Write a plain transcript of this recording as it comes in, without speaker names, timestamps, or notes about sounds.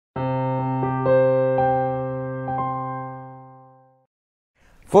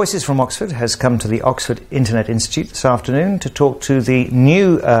Voices from Oxford has come to the Oxford Internet Institute this afternoon to talk to the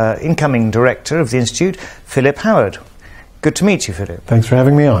new incoming director of the Institute, Philip Howard. Good to meet you, Philip. Thanks for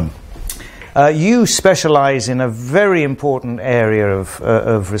having me on. You specialise in a very important area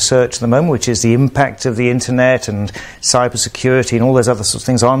of research at the moment, which is the impact of the Internet and cybersecurity and all those other sorts of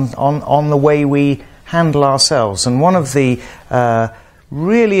things on the way we handle ourselves. And one of the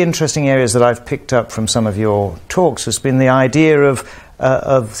really interesting areas that I've picked up from some of your talks has been the idea of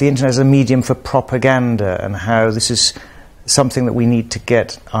the Internet as a medium for propaganda and how this is something that we need to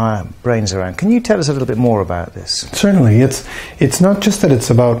get our brains around. Can you tell us a little bit more about this? Certainly. It's not just that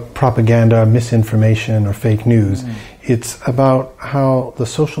it's about propaganda, misinformation, or fake news. It's about how the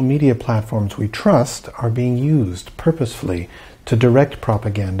social media platforms we trust are being used purposefully to direct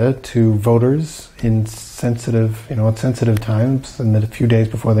propaganda to voters in sensitive, at sensitive times and a few days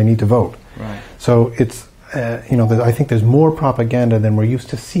before they need to vote. Right. So it's I think there's more propaganda than we're used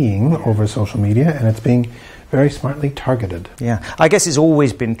to seeing over social media, and it's being very smartly targeted. Yeah, I guess it's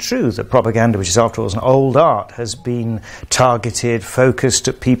always been true that propaganda, which is after all an old art, has been targeted, focused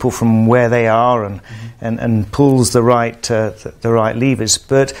at people from where they are, and pulls the right levers.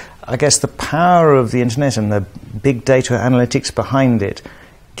 But I guess the power of the Internet and the big data analytics behind it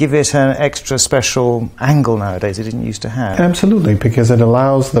give it an extra special angle nowadays it didn't used to have. Absolutely, because it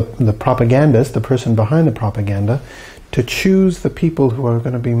allows the propagandist, the person behind the propaganda, to choose the people who are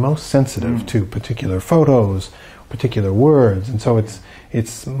going to be most sensitive to particular photos, particular words, and so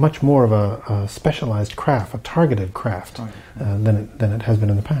it's much more of a specialized craft, a targeted craft, than it has been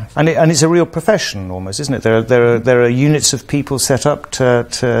in the past. And it's a real profession almost, isn't it? There are units of people set up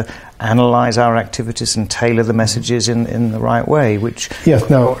to analyse our activities and tailor the messages in the right way, which... Yes,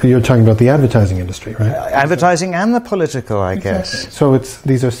 now you're talking about the advertising industry, right? Advertising and the political, I guess. So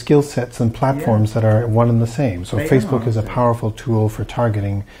these are skill sets and platforms that are one and the same. So Facebook is a powerful tool for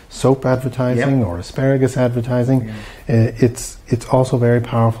targeting soap advertising or asparagus advertising. It's also very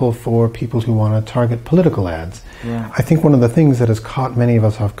powerful for people who want to target political ads. I think one of the things that has caught many of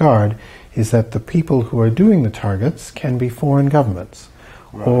us off guard is that the people who are doing the targets can be foreign governments.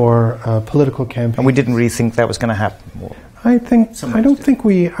 Or political campaigns. And we didn't really think that was going to happen. I don't think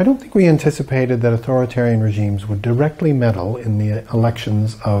we anticipated that authoritarian regimes would directly meddle in the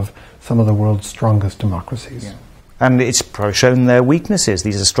elections of some of the world's strongest democracies. Yeah. And it's shown their weaknesses.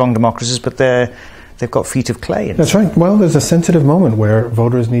 These are strong democracies, but they've got feet of clay. That's right. Well, there's a sensitive moment where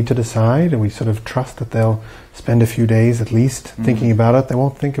voters need to decide, and we sort of trust that they'll spend a few days at least thinking about it. They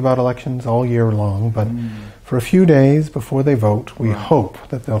won't think about elections all year long, but for a few days before they vote, we hope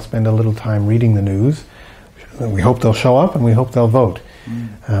that they'll spend a little time reading the news. We hope they'll show up, and we hope they'll vote.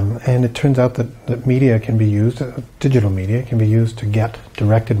 And it turns out that media can be used, digital media can be used to get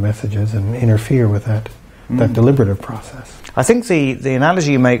directed messages and interfere with that deliberative process. I think the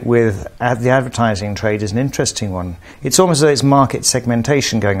analogy you make with the advertising trade is an interesting one. It's almost as though it's market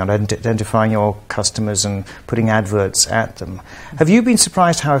segmentation going on, identifying your customers and putting adverts at them. Have you been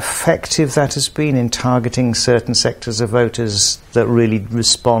surprised how effective that has been in targeting certain sectors of voters that really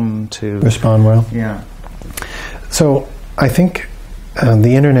respond well? Yeah. So I think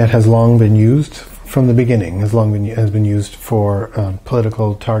the Internet has long been used from the beginning, has been used for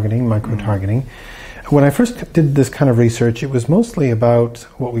political targeting, micro-targeting. When I first did this kind of research, it was mostly about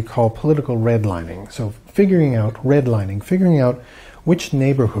what we call political redlining. So figuring out which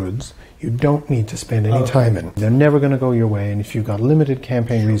neighborhoods you don't need to spend any time in. They're never going to go your way, and if you've got limited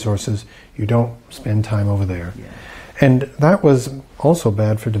campaign resources, you don't spend time over there. Yeah. And that was also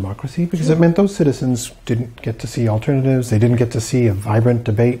bad for democracy because it meant those citizens didn't get to see alternatives, they didn't get to see a vibrant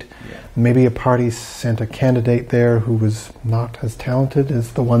debate. Maybe a party sent a candidate there who was not as talented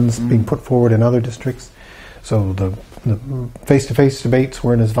as the ones being put forward in other districts. So the face-to-face debates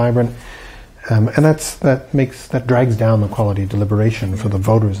weren't as vibrant. And that drags down the quality of deliberation for the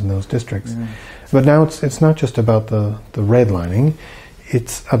voters in those districts. But now it's not just about the redlining.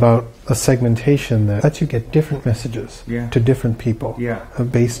 It's about a segmentation that lets you get different messages to different people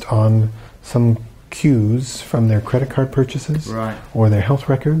based on some cues from their credit card purchases or their health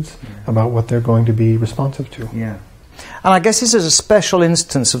records about what they're going to be responsive to. Yeah. And I guess this is a special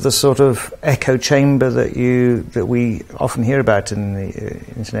instance of the sort of echo chamber that we often hear about in the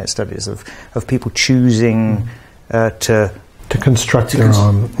Internet studies of people choosing to construct their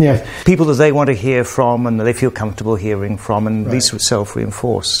own. Yeah. People that they want to hear from and that they feel comfortable hearing from, and these would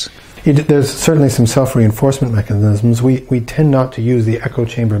self-reinforce. There's certainly some self-reinforcement mechanisms. We tend not to use the echo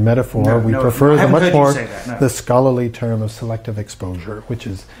chamber metaphor. We prefer the scholarly term of selective exposure, which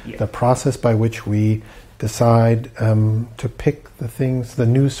is the process by which we decide to pick the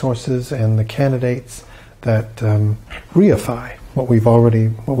news sources and the candidates that reify what we already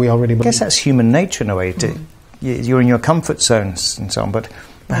believe. I guess that's human nature in a way. You're in your comfort zones and so on, but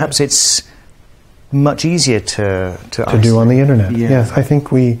perhaps it's much easier to do on the internet. Yeah. Yes, I think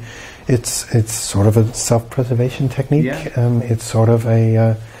it's sort of a self-preservation technique. Yeah. It's sort of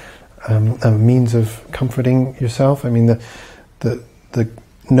a means of comforting yourself. I mean, the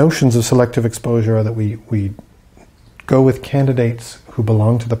notions of selective exposure are that we go with candidates who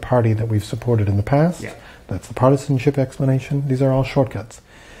belong to the party that we've supported in the past. Yeah. That's the partisanship explanation. These are all shortcuts.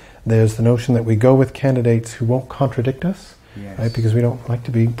 There's the notion that we go with candidates who won't contradict us, yes, right? Because we don't like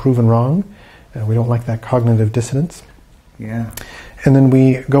to be proven wrong. We don't like that cognitive dissonance. Yeah. And then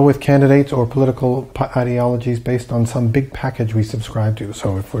we go with candidates or political ideologies based on some big package we subscribe to.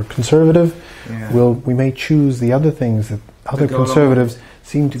 So if we're conservative, yeah, we may choose the other things that other conservatives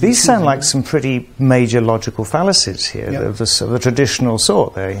seem to be. These sound like some pretty major logical fallacies here, yeah, of the traditional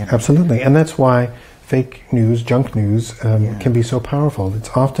sort there. You know? Absolutely. And that's why fake news, junk news, yeah, can be so powerful. It's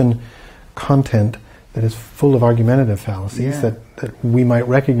often content that is full of argumentative fallacies, yeah, that we might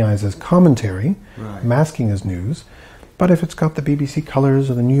recognize as commentary, right, masking as news. But if it's got the BBC colours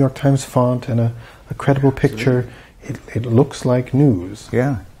or the New York Times font and a credible picture, it looks like news.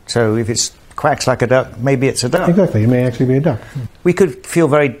 Yeah. So if it quacks like a duck, maybe it's a duck. Exactly. It may actually be a duck. We could feel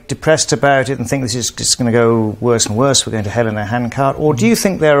very depressed about it and think this is just going to go worse and worse. We're going to hell in a handcart. Or do you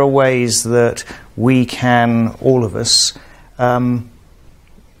think there are ways that we can, all of us,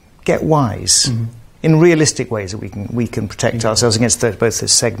 get wise? Mm-hmm. In realistic ways that we can protect ourselves against both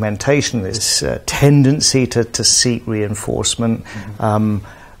this segmentation, this tendency to seek reinforcement, mm-hmm,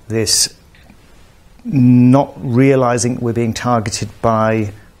 this not realizing we're being targeted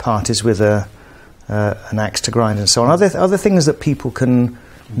by parties with an axe to grind and so on. Are there other things that people can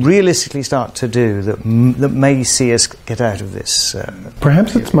realistically start to do that may see us get out of this?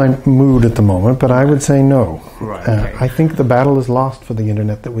 Perhaps it's my mood at the moment, but I would say no. Right, okay. I think the battle is lost for the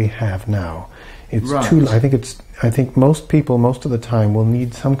internet that we have now. It's right. I think most people, most of the time, will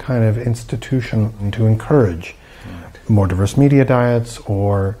need some kind of institution to encourage more diverse media diets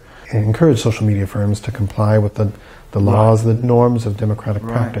or encourage social media firms to comply with the laws, the norms of democratic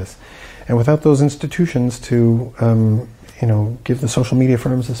practice. And without those institutions to, give the social media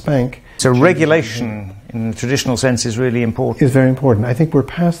firms a spank. So regulation, in the traditional sense, is really important. Is very important. I think we're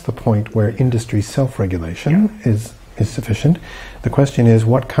past the point where industry self-regulation is sufficient. The question is,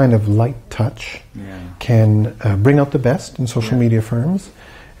 what kind of light touch can bring out the best in social media firms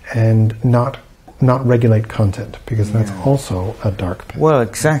and not regulate content, because that's also a dark pit. Well,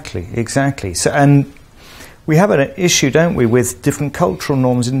 exactly. So, and we have an issue, don't we, with different cultural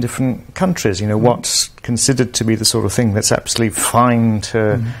norms in different countries. You know, what's considered to be the sort of thing that's absolutely fine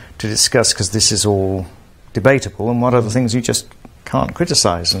to discuss because this is all debatable, and what are the things you just can't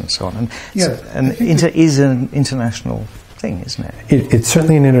criticise and so on. And is an international thing, isn't it? It's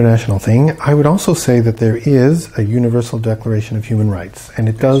certainly an international thing. I would also say that there is a Universal Declaration of Human Rights, and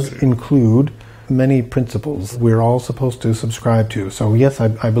it does include many principles we're all supposed to subscribe to. So yes,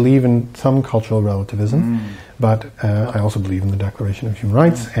 I believe in some cultural relativism, but I also believe in the Declaration of Human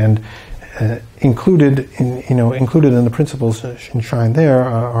Rights, and included in the principles enshrined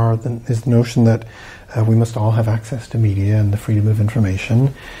there is the notion that we must all have access to media and the freedom of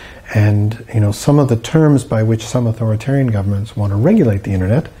information. And some of the terms by which some authoritarian governments want to regulate the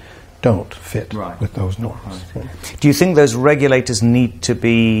internet don't fit with those norms. Right. Do you think those regulators need to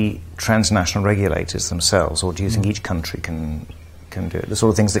be transnational regulators themselves, or do you think each country can do it? The sort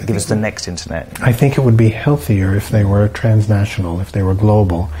of things that give us the next internet? I think it would be healthier if they were transnational, if they were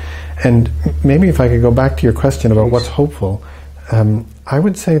global. And maybe if I could go back to your question about what's hopeful, I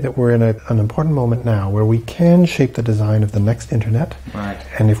would say that we're in an important moment now where we can shape the design of the next internet. Right.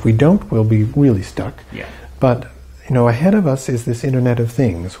 And if we don't, we'll be really stuck. Yeah. But ahead of us is this Internet of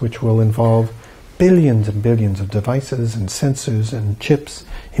Things, which will involve billions and billions of devices and sensors and chips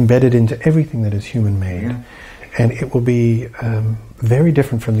embedded into everything that is human-made. Yeah. And it will be very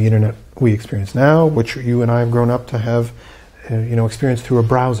different from the Internet we experience now, which you and I have grown up to have experienced through a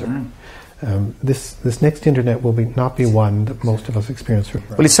browser. This next internet will not be one that most of us experience through.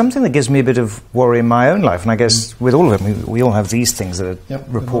 Well, it's something that gives me a bit of worry in my own life, and I guess with all of them, we all have these things that are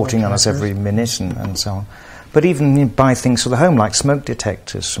reporting on us every minute and so on. But even you buy things for the home, like smoke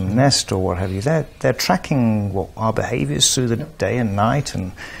detectors from Nest or what have you, they're tracking our behaviours through the day and night.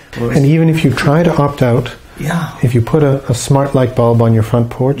 And even if you try to opt out, if you put a smart light bulb on your front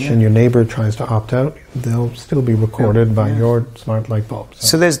porch and your neighbour tries to opt out, they'll still be recorded by your smart light bulb.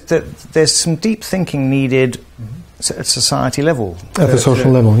 So there's some deep thinking needed at society level. At the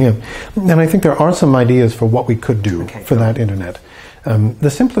social level, yeah. And I think there are some ideas for what we could do for that internet. The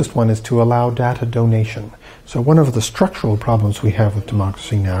simplest one is to allow data donation. So one of the structural problems we have with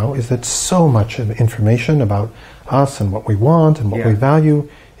democracy now is that so much of information about us and what we want and what we value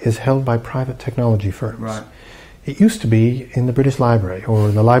is held by private technology firms. Right. It used to be in the British Library or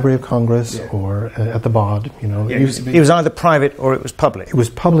the Library of Congress or at the BOD. You know, it was either private or it was public. It was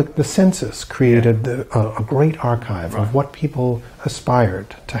public. The census created a great archive of what people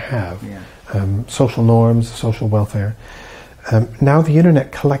aspired to have, social norms, social welfare. Now the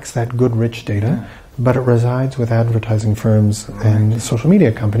internet collects that good, rich data, but it resides with advertising firms and social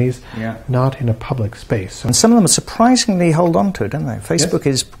media companies, not in a public space. And some of them surprisingly hold on to it, don't they? Facebook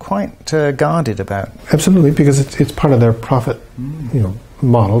is quite guarded about. Absolutely, because it's part of their profit,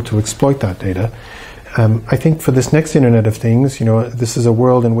 model to exploit that data. I think for this next Internet of Things, this is a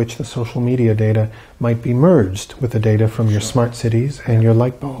world in which the social media data might be merged with the data from your smart cities and your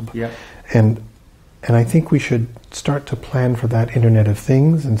light bulb. And I think we should start to plan for that Internet of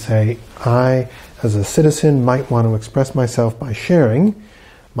Things and say, I, as a citizen, might want to express myself by sharing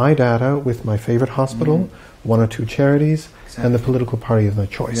my data with my favorite hospital, one or two charities, and the political party of my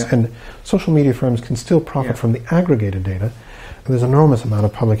choice. And social media firms can still profit from the aggregated data. There's an enormous amount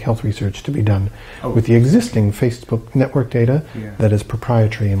of public health research to be done with the existing Facebook network data that is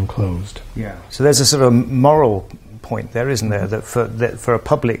proprietary and closed. So there's a sort of moral point there, isn't there, that for a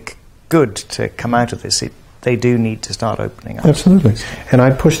public good to come out of this, they do need to start opening up. Absolutely. And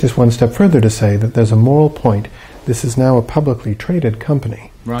I'd push this one step further to say that there's a moral point. This is now a publicly traded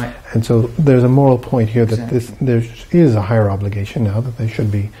company. Right. And so there's a moral point here that there is a higher obligation now that they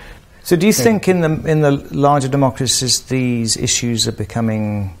should be. So do you think in the larger democracies these issues are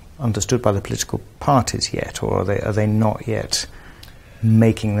becoming understood by the political parties yet, or are they not yet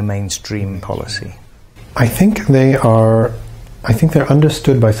making the mainstream policy? I think they are. I think they're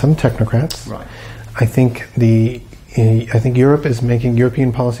understood by some technocrats. Right. I think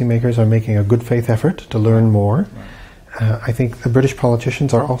European policymakers are making a good faith effort to learn more. Right. I think the British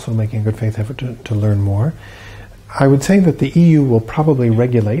politicians are also making a good faith effort to learn more. I would say that the EU will probably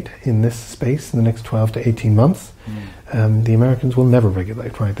regulate in this space in the next 12 to 18 months. The Americans will never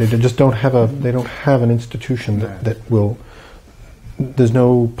regulate, right? They just don't have an institution that will. There's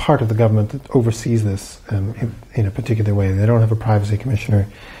no part of the government that oversees this in a particular way. They don't have a privacy commissioner.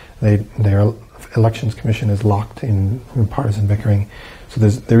 Their elections commission is locked in partisan bickering. So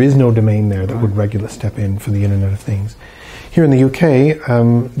there is no domain there that would step in for the Internet of Things. Here in the UK,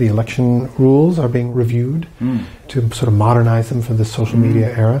 the election rules are being reviewed to sort of modernize them for the social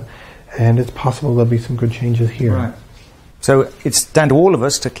media era, and it's possible there'll be some good changes here. Right. So it's down to all of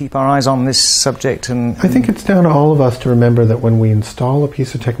us to keep our eyes on this subject. And I think it's down to all of us to remember that when we install a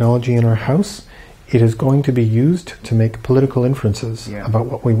piece of technology in our house, it is going to be used to make political inferences about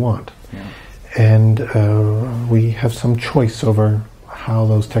what we want. And we have some choice over how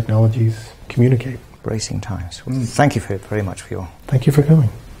those technologies communicate. Bracing times. Well, thank you very much for your... Thank you for coming.